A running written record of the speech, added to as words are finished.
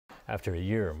After a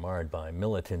year marred by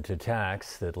militant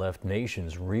attacks that left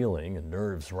nations reeling and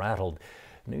nerves rattled,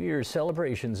 New Year's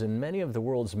celebrations in many of the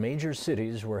world's major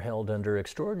cities were held under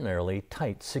extraordinarily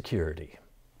tight security.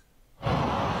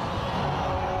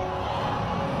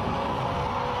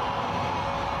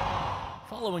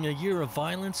 Following a year of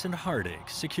violence and heartache,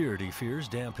 security fears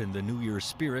dampened the New Year's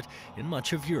spirit in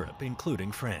much of Europe, including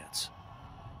France.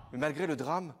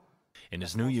 In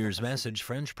his New Year's message,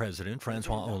 French President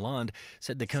François Hollande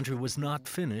said the country was not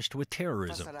finished with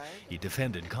terrorism. He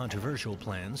defended controversial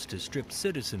plans to strip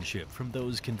citizenship from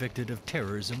those convicted of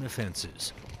terrorism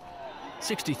offenses.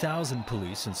 60,000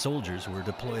 police and soldiers were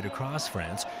deployed across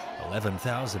France,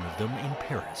 11,000 of them in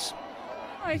Paris.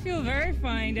 I feel very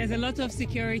fine. There's a lot of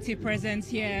security presence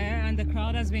here and the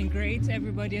crowd has been great.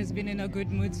 Everybody has been in a good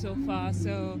mood so far,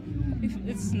 so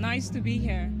it's nice to be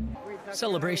here.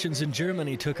 Celebrations in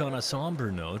Germany took on a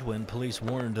somber note when police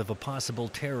warned of a possible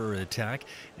terror attack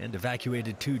and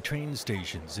evacuated 2 train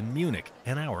stations in Munich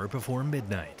an hour before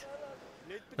midnight.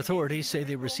 Authorities say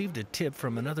they received a tip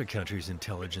from another country's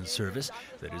intelligence service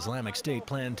that Islamic State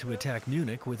planned to attack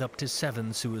Munich with up to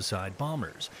 7 suicide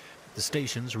bombers. The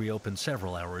stations reopened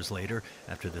several hours later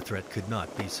after the threat could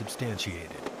not be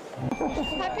substantiated.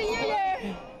 Happy New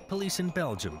Year! Police in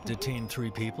Belgium detained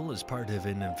 3 people as part of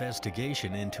an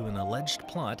investigation into an alleged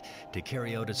plot to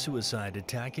carry out a suicide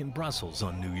attack in Brussels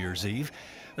on New Year's Eve.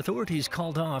 Authorities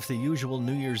called off the usual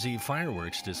New Year's Eve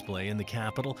fireworks display in the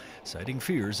capital, citing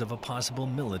fears of a possible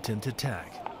militant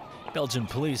attack. Belgian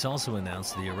police also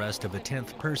announced the arrest of a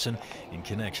 10th person in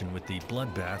connection with the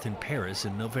bloodbath in Paris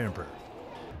in November.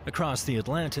 Across the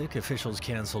Atlantic, officials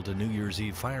canceled a New Year's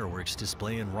Eve fireworks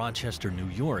display in Rochester, New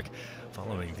York,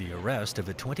 following the arrest of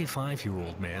a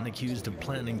 25-year-old man accused of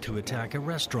planning to attack a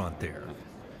restaurant there.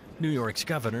 New York's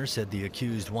governor said the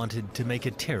accused wanted to make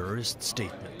a terrorist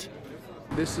statement.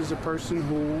 This is a person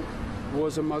who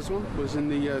was a Muslim, was in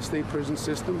the state prison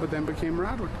system, but then became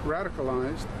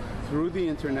radicalized through the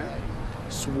internet,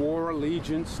 swore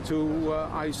allegiance to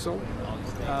ISIL,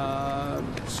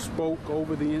 spoke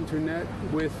over the internet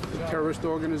with terrorist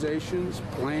organizations,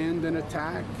 planned an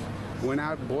attack, went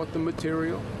out, bought the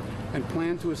material, and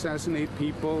planned to assassinate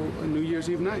people on New Year's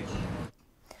Eve night.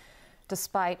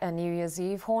 Despite a New Year's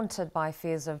Eve haunted by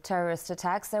fears of terrorist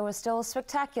attacks, there were still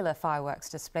spectacular fireworks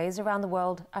displays around the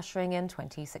world, ushering in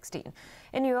 2016.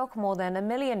 In New York, more than 1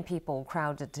 million people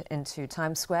crowded into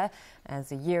Times Square as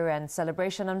the year-end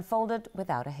celebration unfolded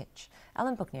without a hitch.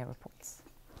 Alan Buckner reports.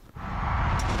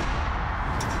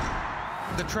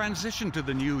 The transition to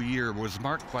the new year was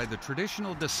marked by the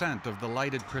traditional descent of the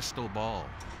lighted crystal ball.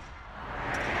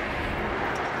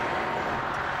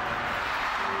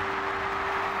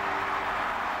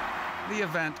 The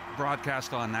event,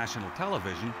 broadcast on national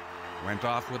television, went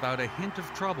off without a hint of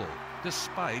trouble,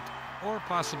 despite, or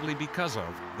possibly because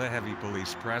of, the heavy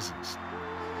police presence.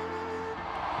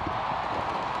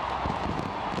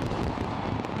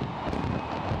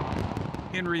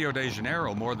 In Rio de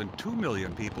Janeiro, more than 2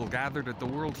 million people gathered at the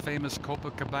world-famous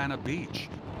Copacabana beach.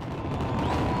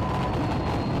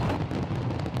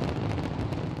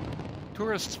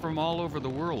 Tourists from all over the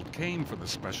world came for the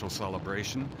special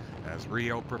celebration as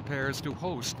Rio prepares to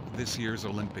host this year's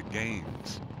Olympic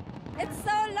Games. It's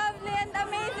so lovely and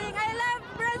amazing. I love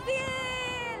Brazil!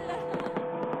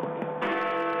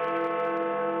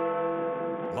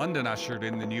 London ushered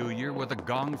in the new year with a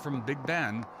gong from Big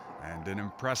Ben and an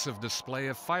impressive display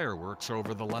of fireworks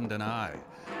over the London Eye.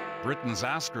 Britain's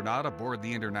astronaut aboard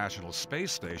the International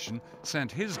Space Station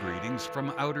sent his greetings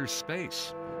from outer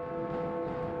space.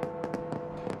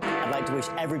 I'd like to wish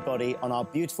everybody on our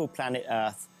beautiful planet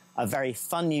Earth a very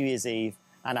fun New Year's Eve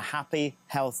and a happy,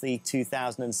 healthy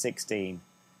 2016.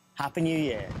 Happy New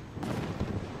Year.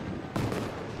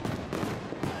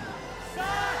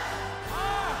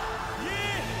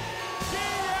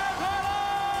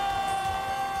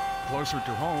 Closer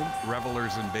to home,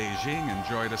 revelers in Beijing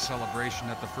enjoyed a celebration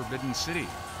at the Forbidden City.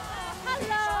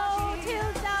 Hello,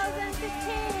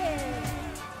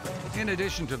 2016! In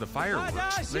addition to the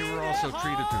fireworks, they were also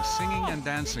treated to singing and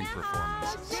dancing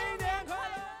performances.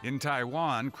 In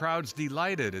Taiwan, crowds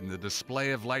delighted in the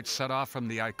display of lights set off from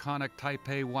the iconic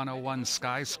Taipei 101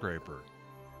 skyscraper.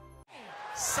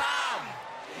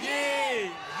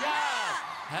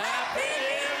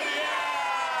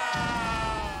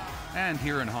 And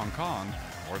here in Hong Kong,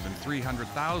 more than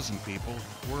 300,000 people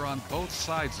were on both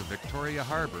sides of Victoria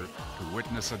Harbour to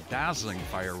witness a dazzling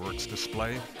fireworks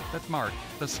display that marked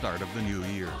the start of the new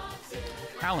year.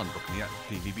 Alan Booknia,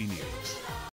 TVB News.